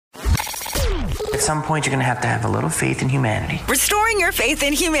at some point you're going to have a little faith in humanity. Restoring your faith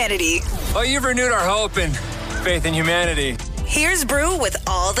in humanity. Oh, you've renewed our hope and faith in humanity. Here's Brew with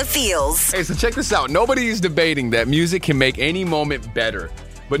all the feels. Hey, so check this out. Nobody is debating that music can make any moment better.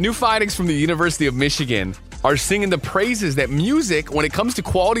 But new findings from the University of Michigan are singing the praises that music, when it comes to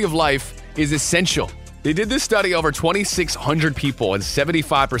quality of life, is essential. They did this study over 2,600 people, and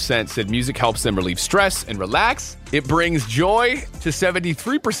 75% said music helps them relieve stress and relax. It brings joy to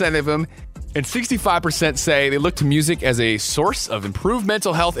 73% of them, and 65% say they look to music as a source of improved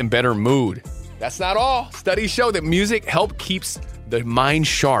mental health and better mood. That's not all. Studies show that music keeps the mind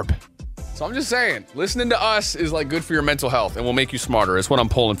sharp. So I'm just saying, listening to us is like good for your mental health and will make you smarter. That's what I'm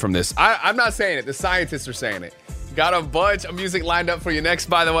pulling from this. I'm not saying it. The scientists are saying it. Got a bunch of music lined up for you next,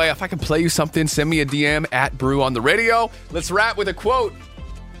 by the way. If I can play you something, send me a DM at Brew on the radio. Let's wrap with a quote.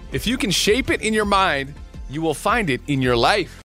 If you can shape it in your mind, you will find it in your life.